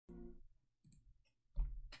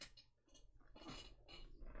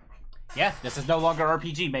Yeah, this is no longer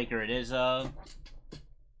RPG Maker. It is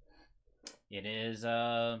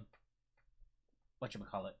whatchamacallit.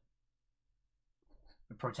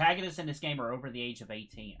 The protagonists in this game are over the age of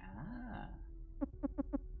 18. Ah.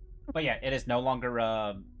 But yeah, it is no longer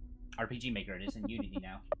RPG Maker. It is in Unity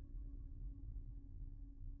now.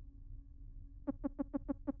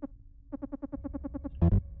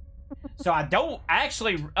 So I don't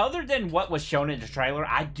actually, other than what was shown in the trailer,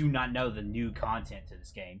 I do not know the new content to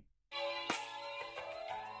this game.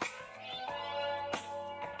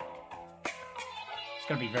 It's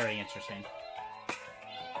going to be very interesting.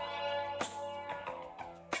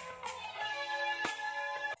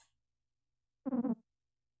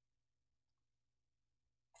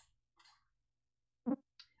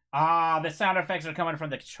 Ah, the sound effects are coming from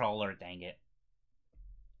the controller. Dang it.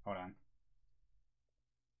 Hold on.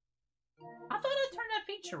 I thought I turned that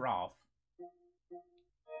feature off.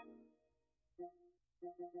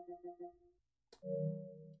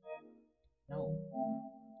 No.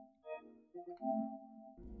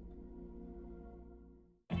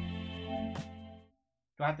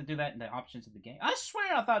 Do I have to do that in the options of the game? I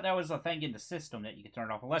swear I thought that was a thing in the system that you could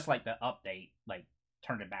turn it off. Unless, like, the update, like,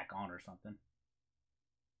 turned it back on or something.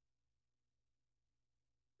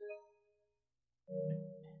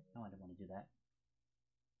 No, I didn't want to do that.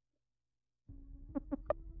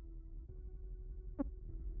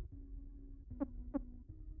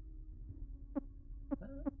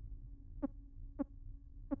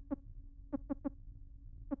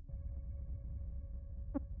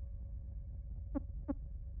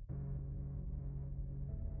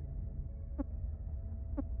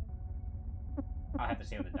 I'll have to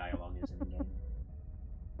see what the dialogue is in the game.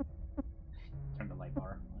 Turn the light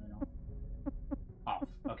bar on and off. Off.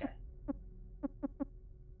 Okay.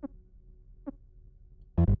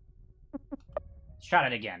 Let's try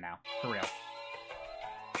it again now. For real.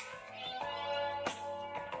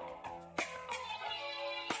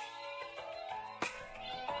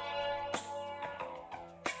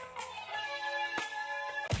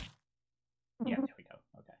 Yeah, there we go.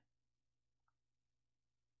 Okay.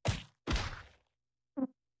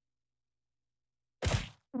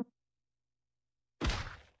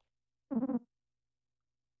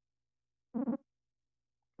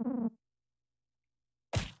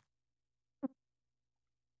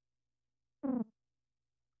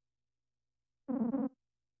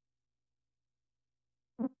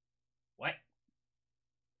 What?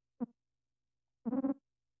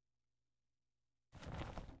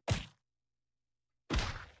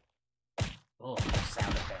 Oh,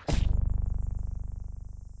 sound effects.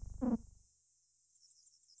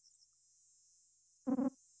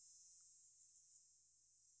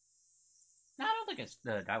 No, I don't think it's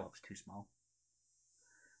the dialogue's too small.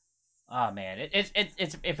 Oh man, it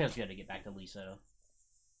feels good to get back to Lisa.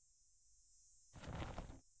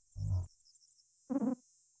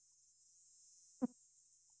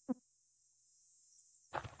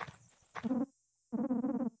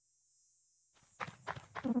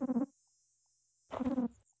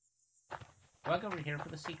 Do I go over here for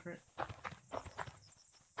the secret?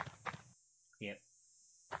 Yep.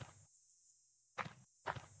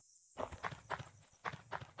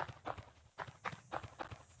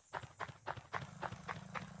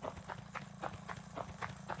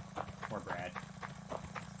 Or Brad.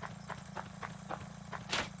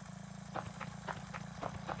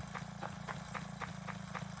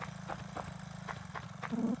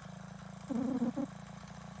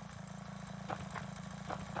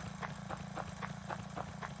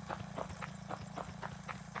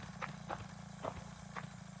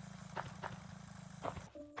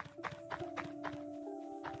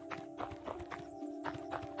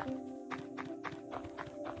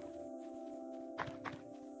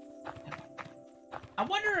 I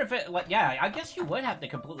wonder if it, like, yeah, I guess you would have to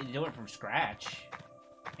completely do it from scratch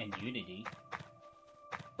in Unity.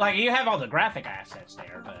 Like, you have all the graphic assets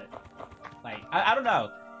there, but, like, I don't know.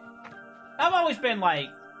 I've always been, like,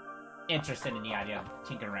 interested in the idea of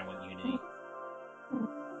tinkering around with Unity.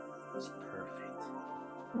 It's perfect.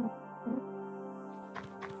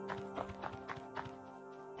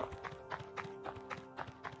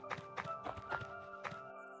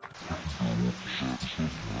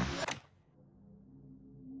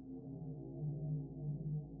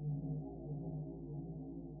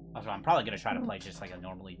 Also, I'm probably going to try to play just like I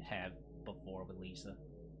normally have before with Lisa.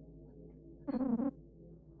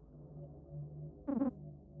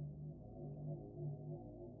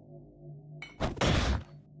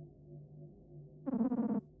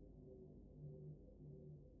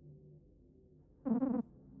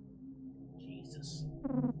 Jesus.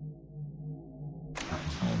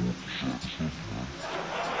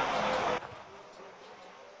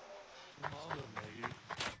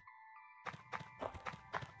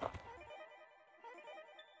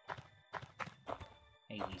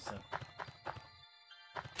 Lisa.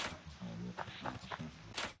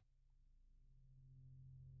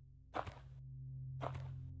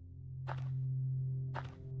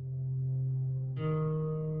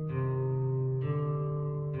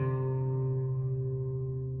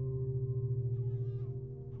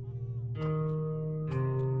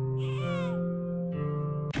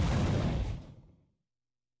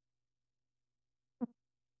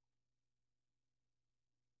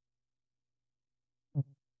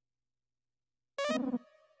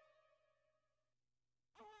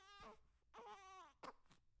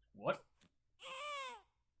 What?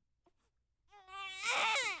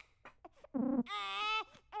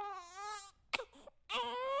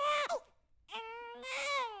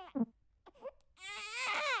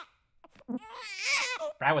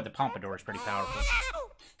 Brad with the pompadour is pretty powerful.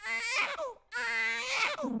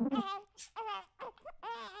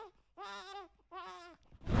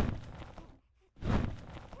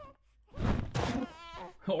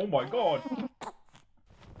 Oh my god!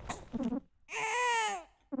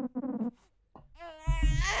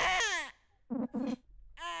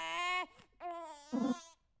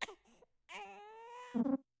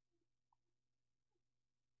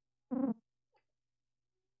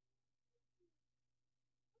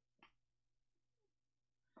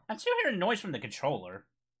 I'm still hearing noise from the controller.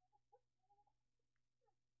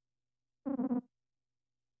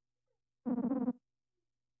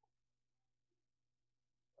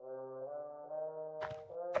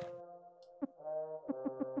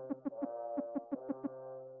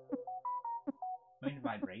 Maybe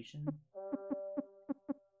vibration?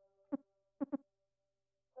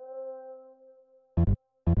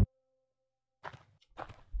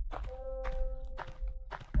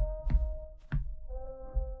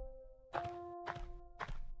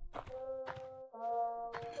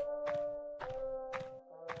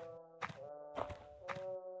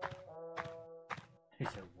 He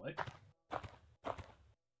said, what?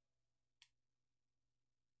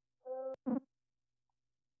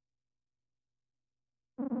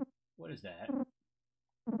 What is that?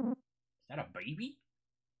 Is that a baby?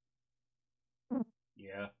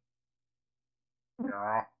 Yeah.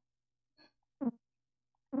 Yeah.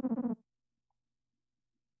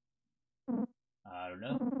 I don't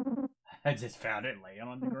know. I just found it laying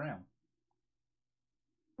on the ground.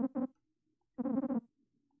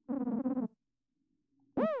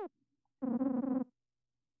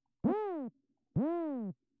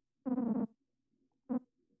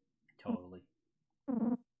 Totally.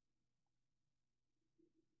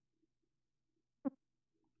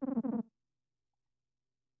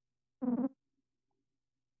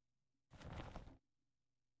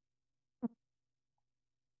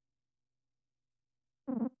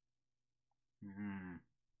 Mm.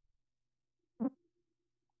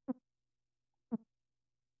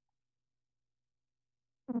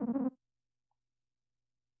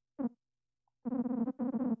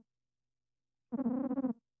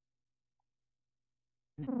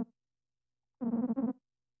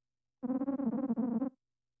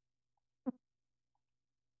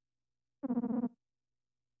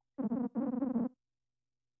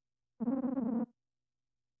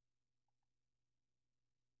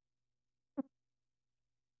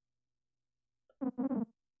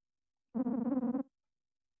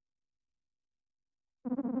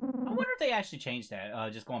 I wonder if they actually changed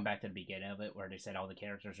that. Just going back to the beginning of it, where they said all the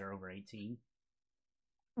characters are over 18.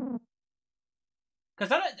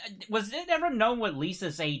 Because was it ever known what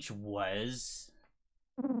Lisa's age was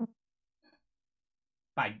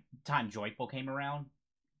by time Joyful came around?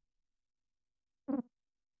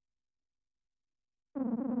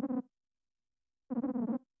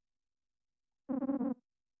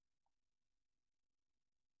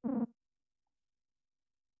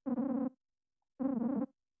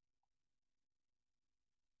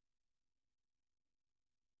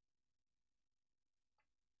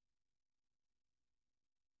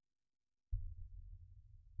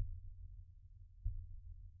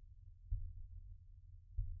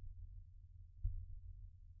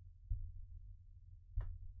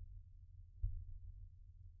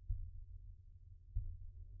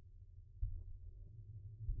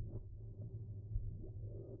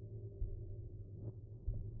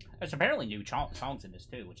 There's apparently new songs in this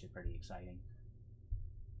too, which is pretty exciting.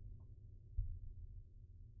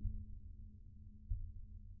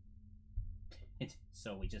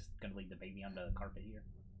 So we just gonna leave the baby on the carpet here.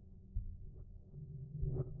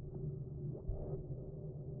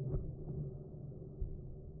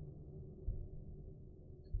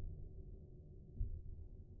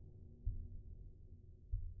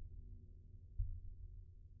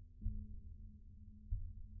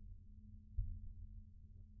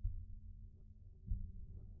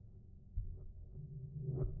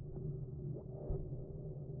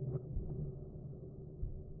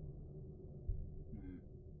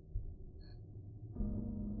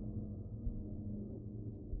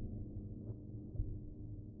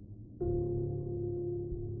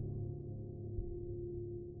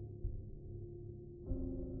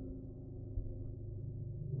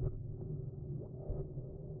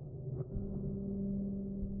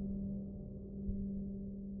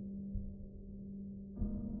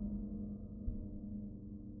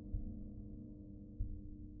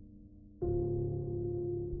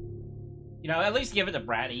 You know, at least give it to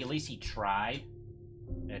Bratty. At least he tried.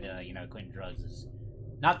 And, you know, quitting drugs is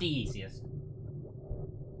not the easiest.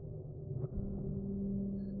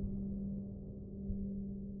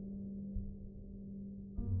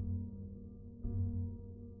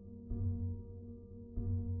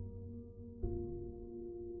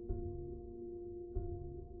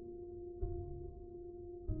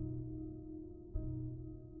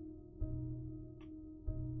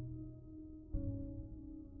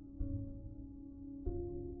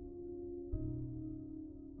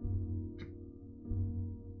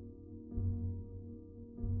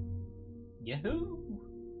 Yahoo!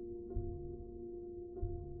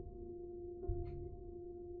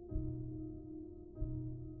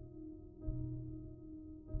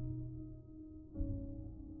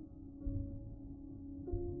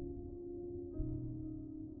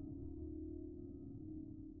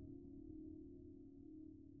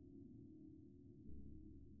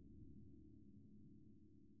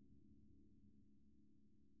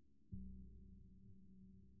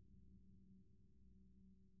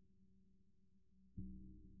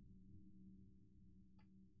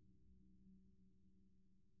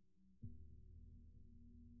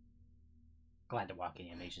 Glad the walking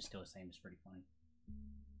animation's still the same. It's pretty funny.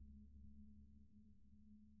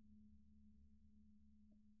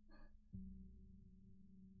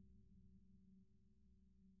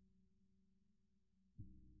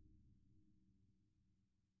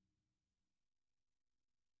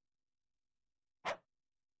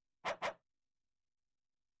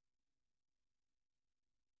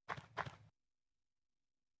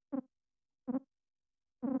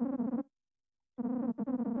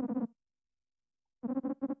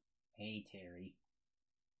 Hey, Terry.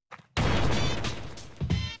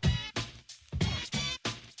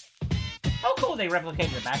 Oh, cool. They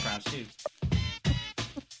replicated the backgrounds, too.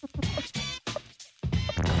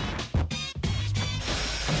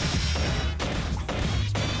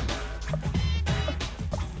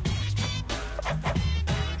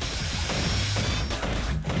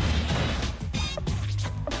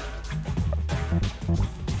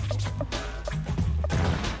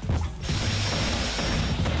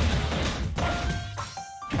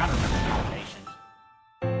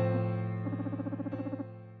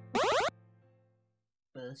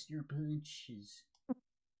 Buster punches.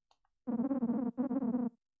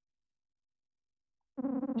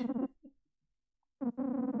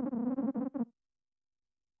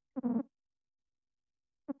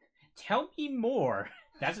 Tell me more.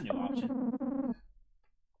 That's a new option.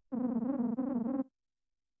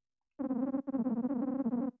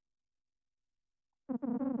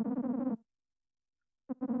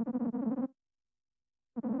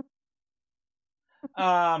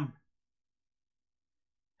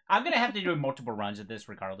 I'm gonna have to do multiple runs of this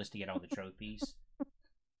regardless to get all the trophies.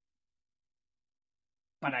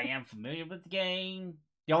 But I am familiar with the game.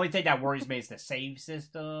 The only thing that worries me is the save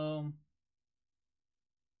system.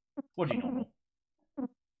 What do you normal?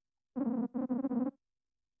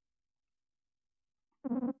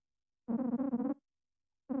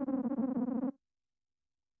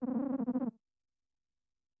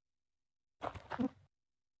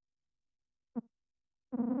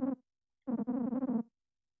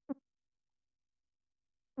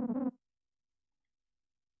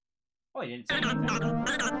 Oh, you didn't say anything.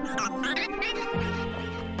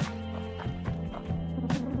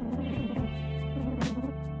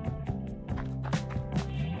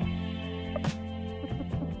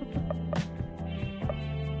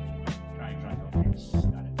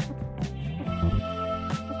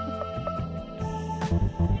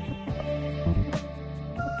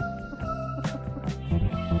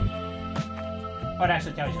 Oh, it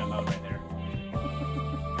actually tells you the mode right there.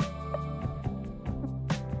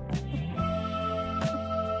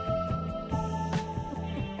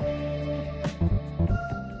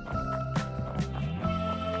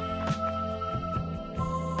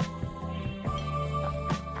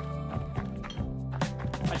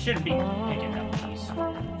 I shouldn't be picking up these.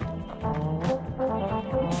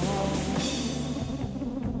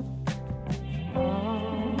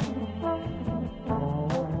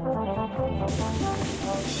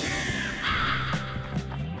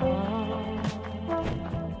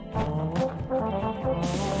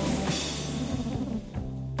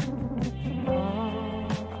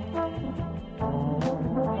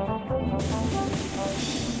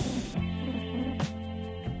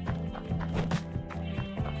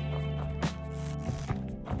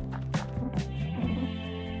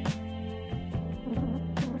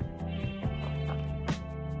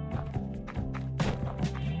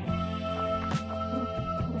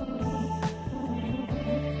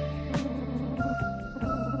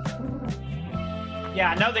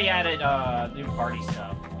 Yeah, I know they added new party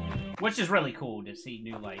stuff, which is really cool to see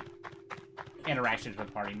new like interactions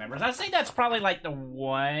with party members. I'd say that's probably like the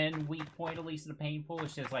one weak point, at least in the Painful.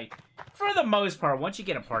 It's just like, for the most part, once you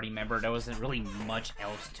get a party member, there wasn't really much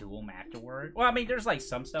else to them afterward. Well, I mean, there's like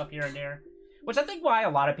some stuff here and there, which I think why a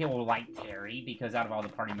lot of people like Terry, because out of all the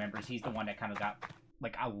party members, he's the one that kind of got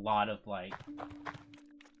like a lot of like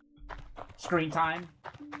screen time.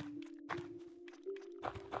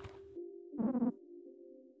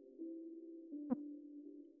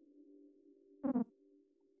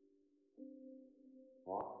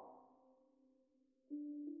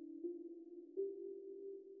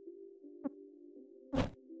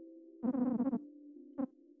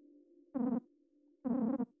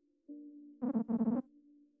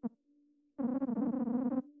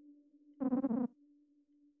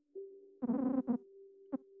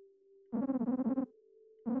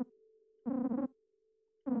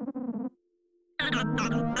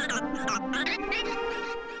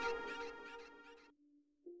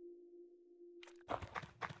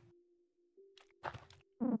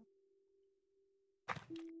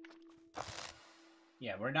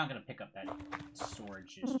 Yeah, we're not gonna pick up that sword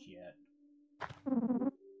just yet.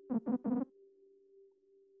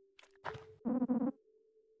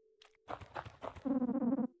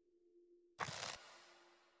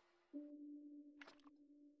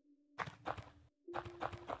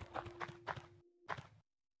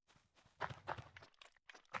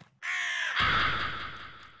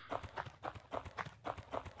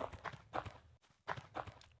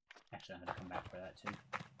 Actually, I'm gonna come back for that too.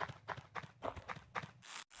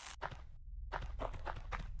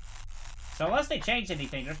 So unless they change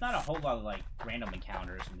anything, there's not a whole lot of like random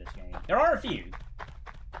encounters in this game. There are a few.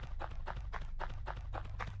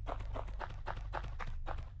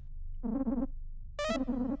 Oh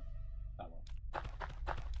well.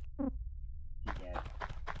 He's dead.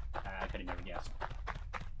 I could have never guessed.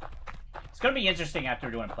 It's gonna be interesting after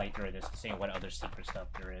doing a playthrough of this to see what other secret stuff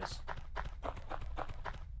there is.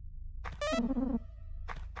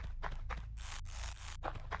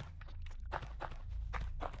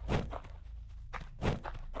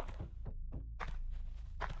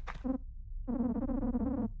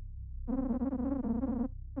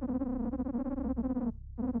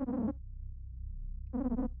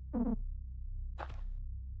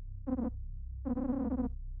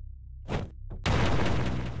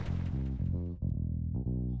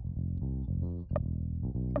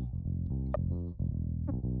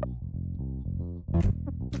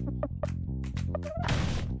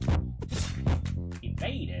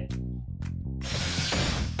 Evaded.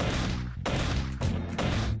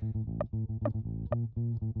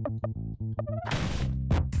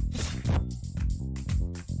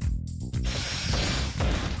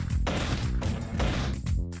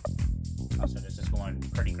 Oh, so this is going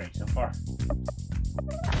pretty great so far.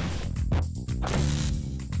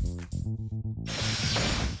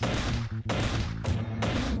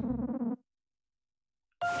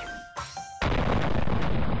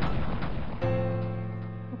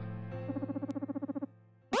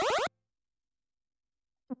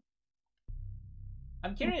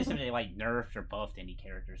 I'm curious if they like nerfed or buffed any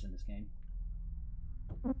characters in this game.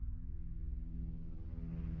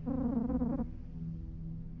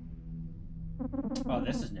 Oh,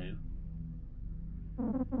 this is new.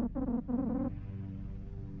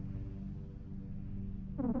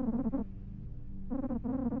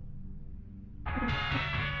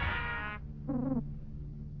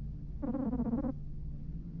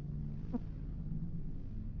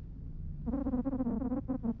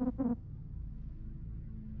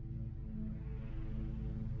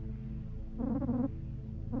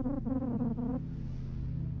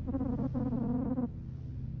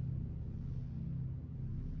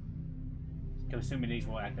 Assuming these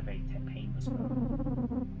will activate painless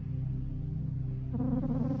mode.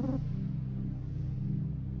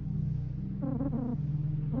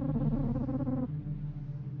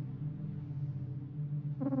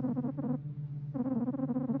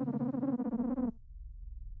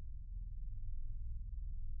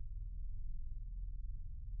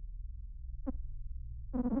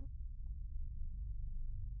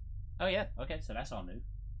 Oh yeah, okay, so that's all new.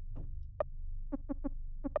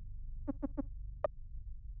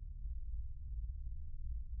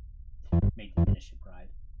 May diminish your pride.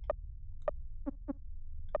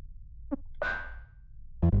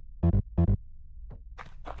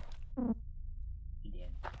 He did.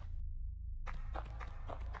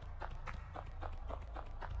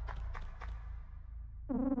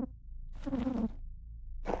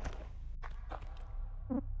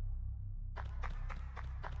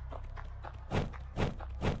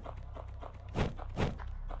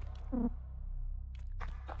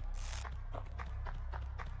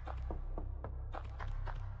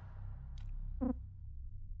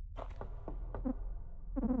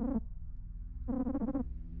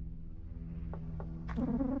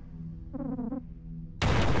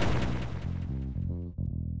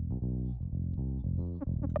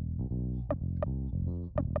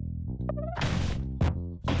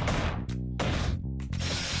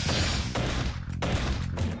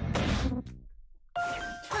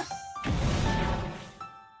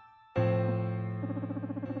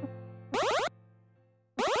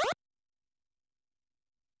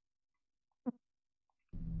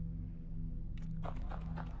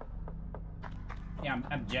 Yeah,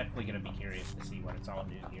 I'm definitely gonna be curious to see what it's all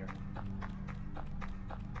new here.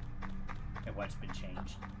 And what's been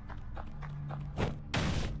changed.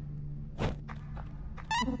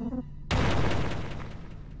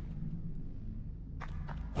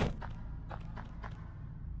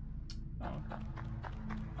 Oh, okay.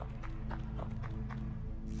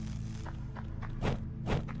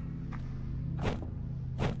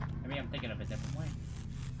 Maybe I'm thinking of a different way.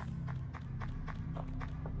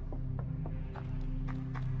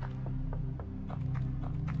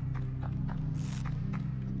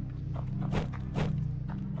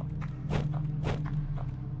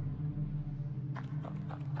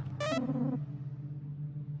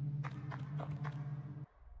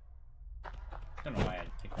 Don't know why I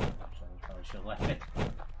picked that up, actually. I probably should have left it.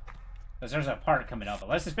 Because there's a part coming up,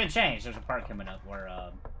 unless it's been changed, there's a part coming up where,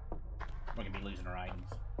 we're gonna be losing our items.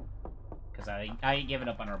 Because I ain't giving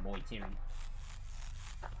up on our boy Terry.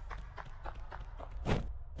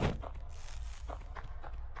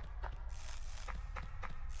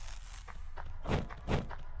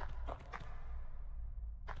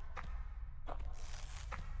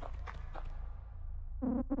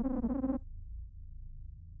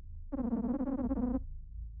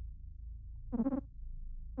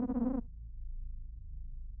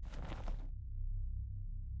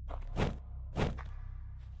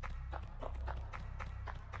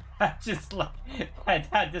 I just like I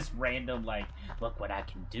had this random like look what I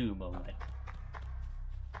can do moment.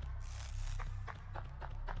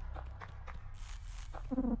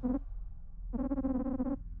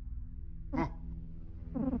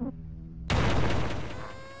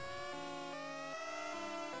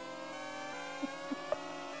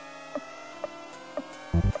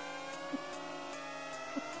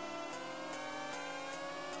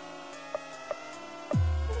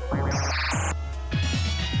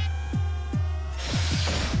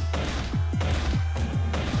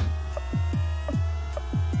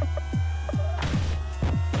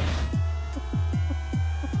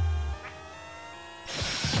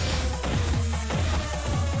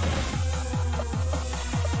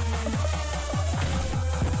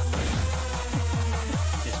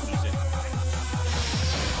 This music.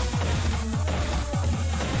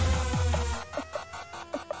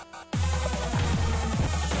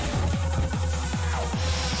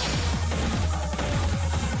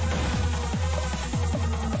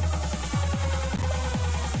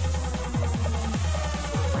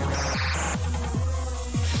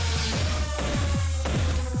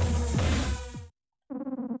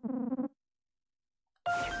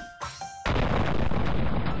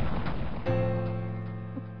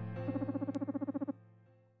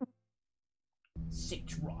 Six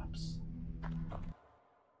drops.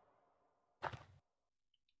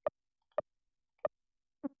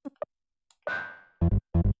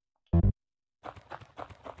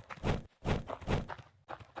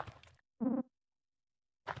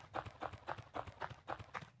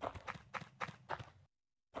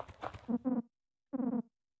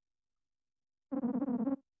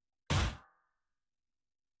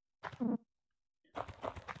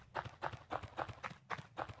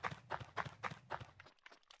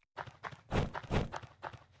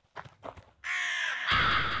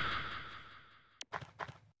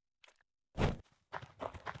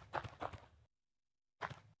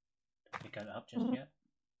 Pick it up just yet?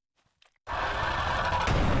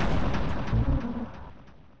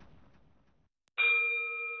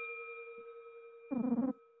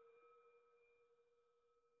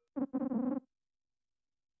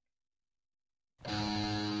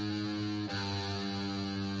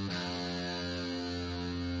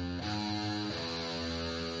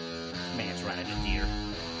 This man's riding a deer.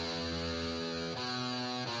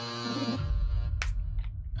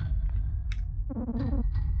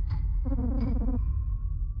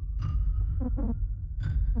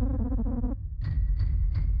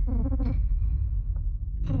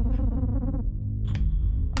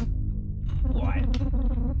 What?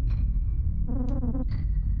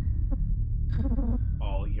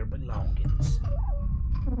 All your belongings.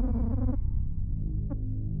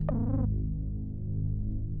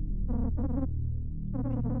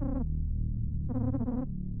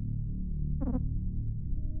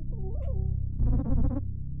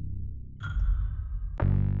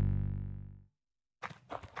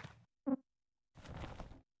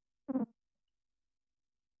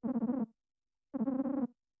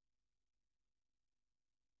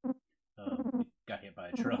 Got hit by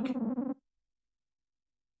a truck.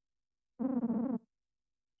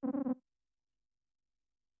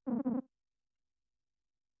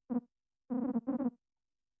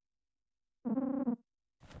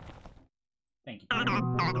 Thank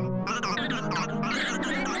you.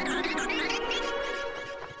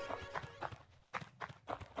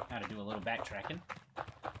 Gotta do a little backtracking.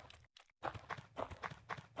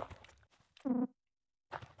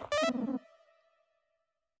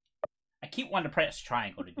 I keep wanting to press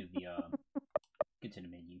triangle to do the, get to the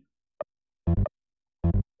menu.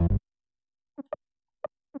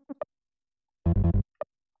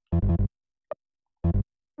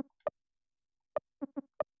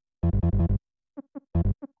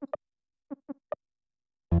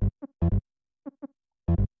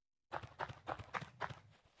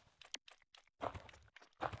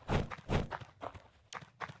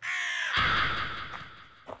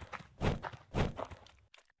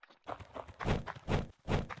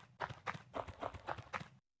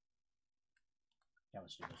 Yeah,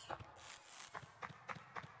 let's do this.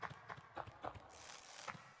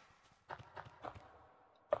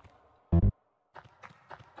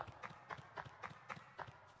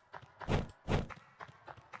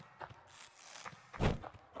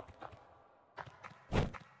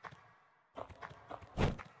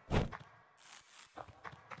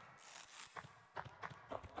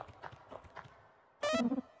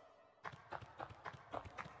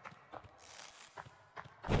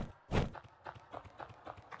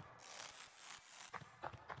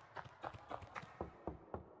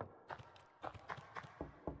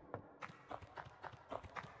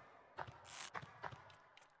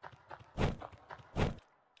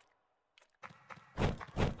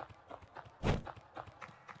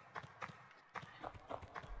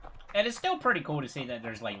 And it's still pretty cool to see that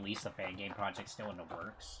there's, like, Lisa fan game projects still in the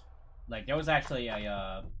works. Like, there was actually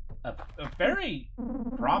a very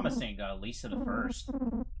promising Lisa the First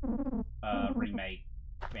remake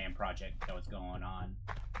fan project that was going on.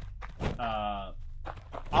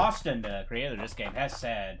 Austin, the creator of this game, has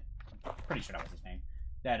said, pretty sure that was his name,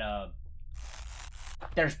 that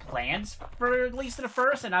there's plans for Lisa the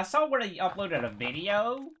First, and I saw where they uploaded a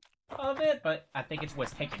video of it, but I think it was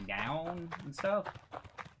taken down and stuff.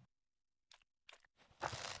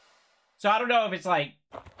 So I don't know if it's like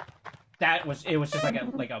it was just like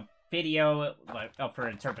a video like up for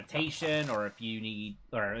interpretation, or if you need,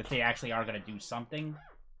 or if they actually are gonna do something.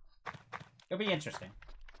 It'll be interesting.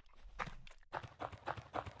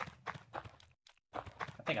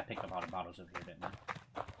 I think I picked up all the bottles over here, didn't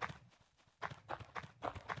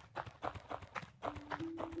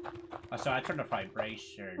I? So I turned the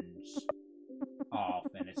vibrations off,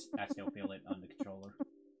 and I still feel it on the controller.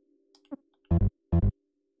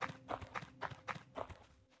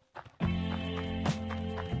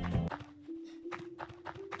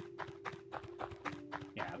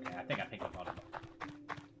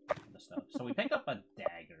 So we picked up a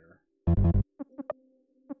dagger.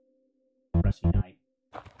 Rusty knife.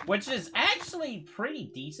 Which is actually pretty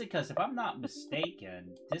decent, because if I'm not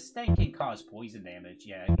mistaken, this thing can cause poison damage.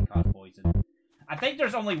 Yeah, it can cause poison. I think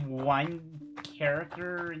there's only one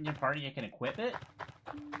character in your party that can equip it.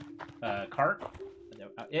 Cart.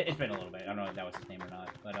 It's been a little bit. I don't know if that was his name or not.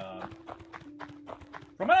 But,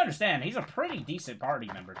 from what I understand, he's a pretty decent party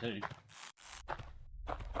member, too.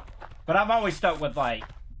 But I've always stuck with, like,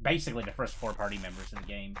 basically the first 4 party members in the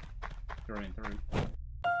game, through and through.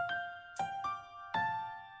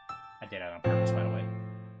 I did that on purpose, by the way.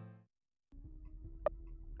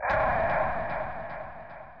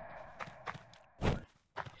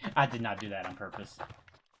 I did not do that on purpose.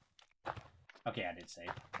 Okay, I did save.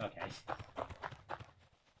 Okay.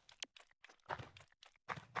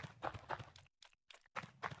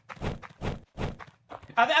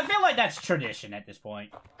 I feel like that's tradition at this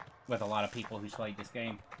point, with a lot of people who's played this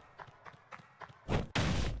game.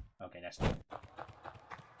 Okay, that's good.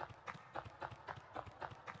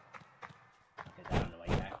 I'll get that on the way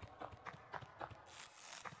back.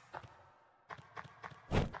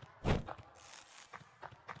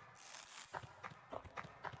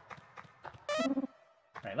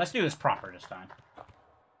 Alright, let's do this proper this time.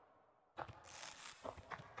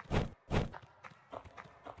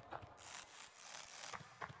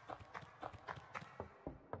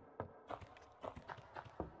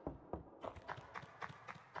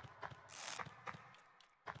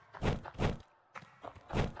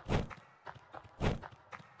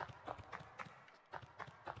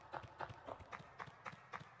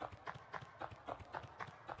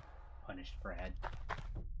 Punished Brad.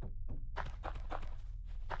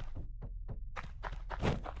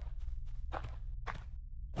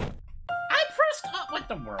 I pressed up with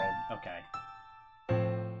the world. Okay.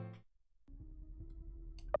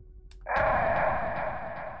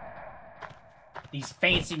 These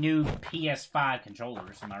fancy new PS5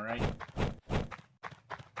 controllers, am I right?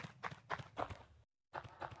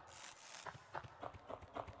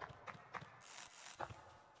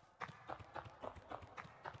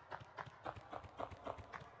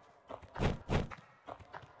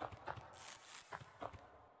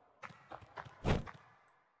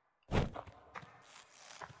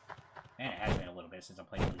 minute since I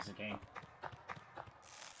played a Lisa game.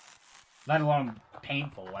 Let alone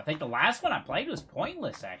painful. I think the last one I played was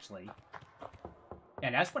Pointless, actually.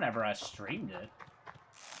 And that's whenever I streamed it.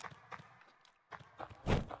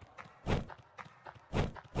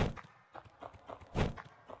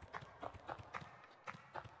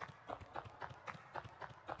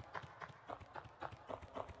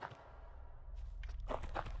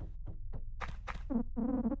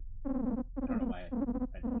 I don't know why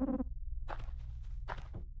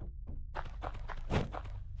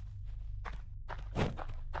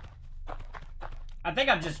I think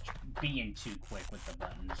I'm just being too quick with the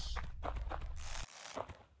buttons.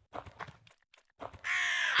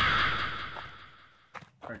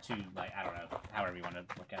 Or too, like, I don't know, however you want to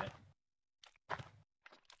look at it.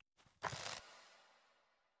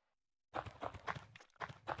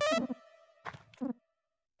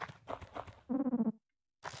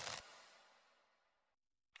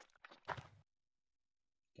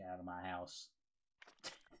 Get out of my house.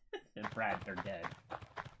 And Brad, they're dead.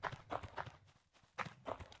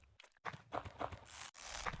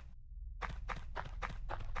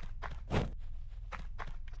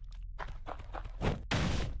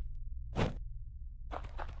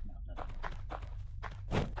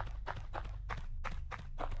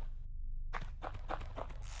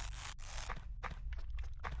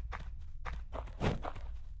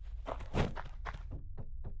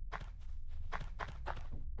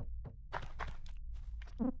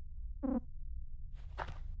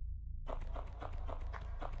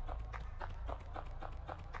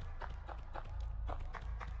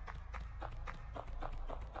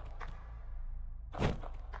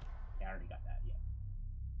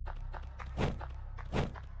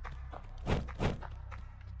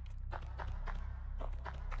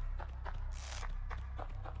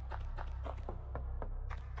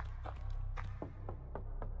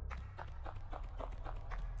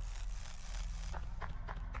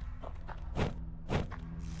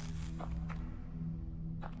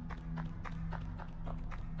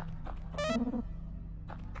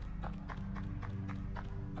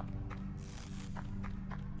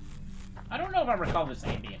 I don't know if I recall this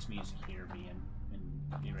ambience music here being in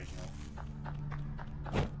the original.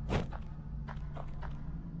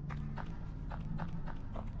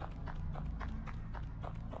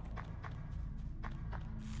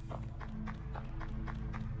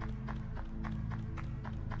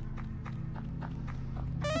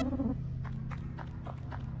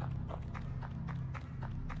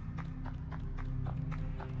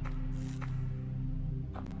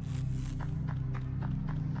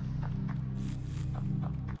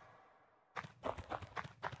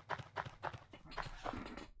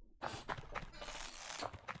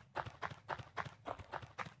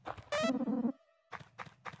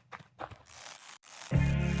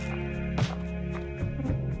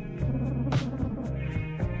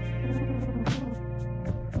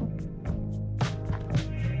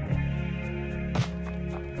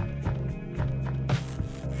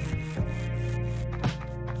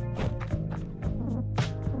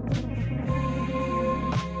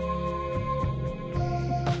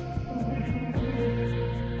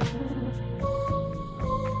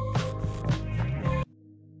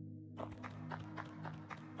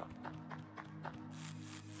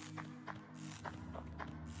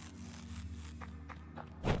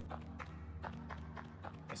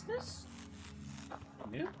 Is this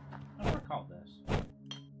new? I don't recall this.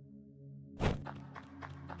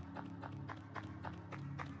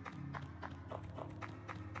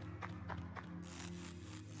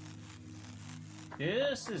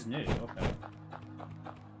 This is new, okay.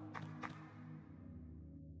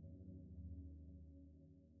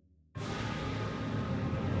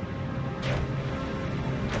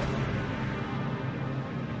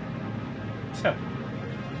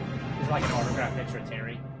 It's like an autograph picture of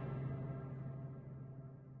Terry.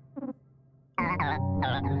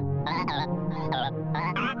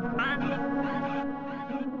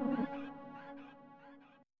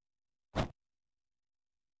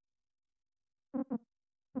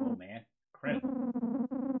 Oh man, incredible.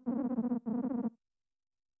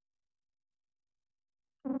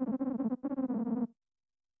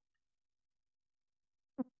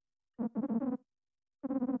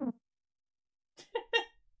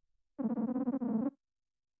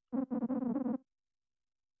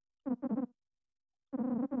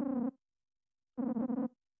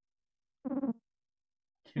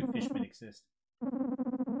 Two fishmen exist.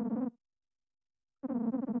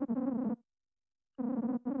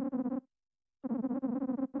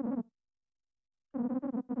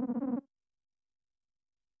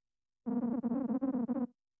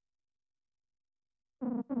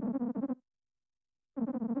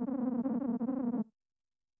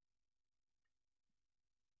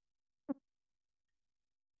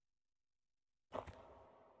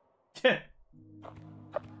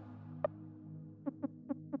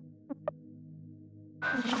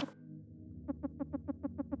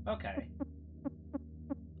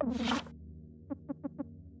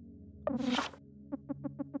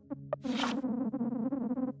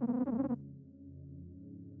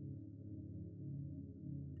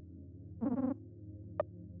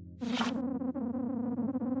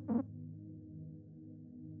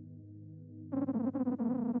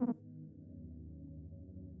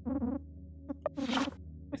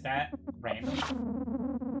 Is that random?